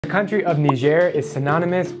The country of Niger is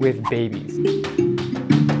synonymous with babies.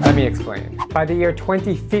 Let me explain. By the year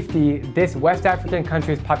 2050, this West African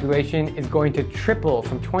country's population is going to triple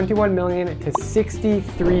from 21 million to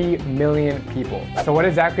 63 million people. So what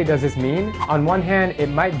exactly does this mean? On one hand, it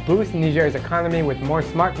might boost Niger's economy with more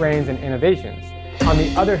smart brains and innovations. On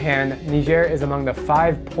the other hand, Niger is among the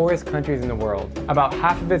 5 poorest countries in the world. About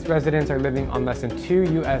half of its residents are living on less than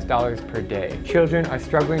 $2 per day. Children are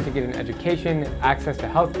struggling to get an education, access to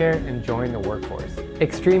healthcare, and join the workforce.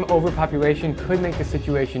 Extreme overpopulation could make the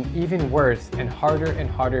situation even worse and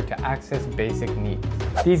harder to access basic needs.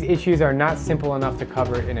 These issues are not simple enough to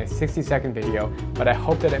cover in a 60-second video, but I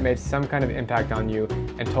hope that it made some kind of impact on you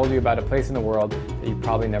and told you about a place in the world that you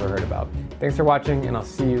probably never heard about. Thanks for watching, and I'll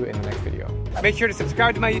see you in the next video. Make sure to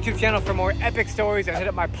subscribe to my YouTube channel for more epic stories and hit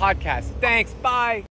up my podcast. Thanks, bye!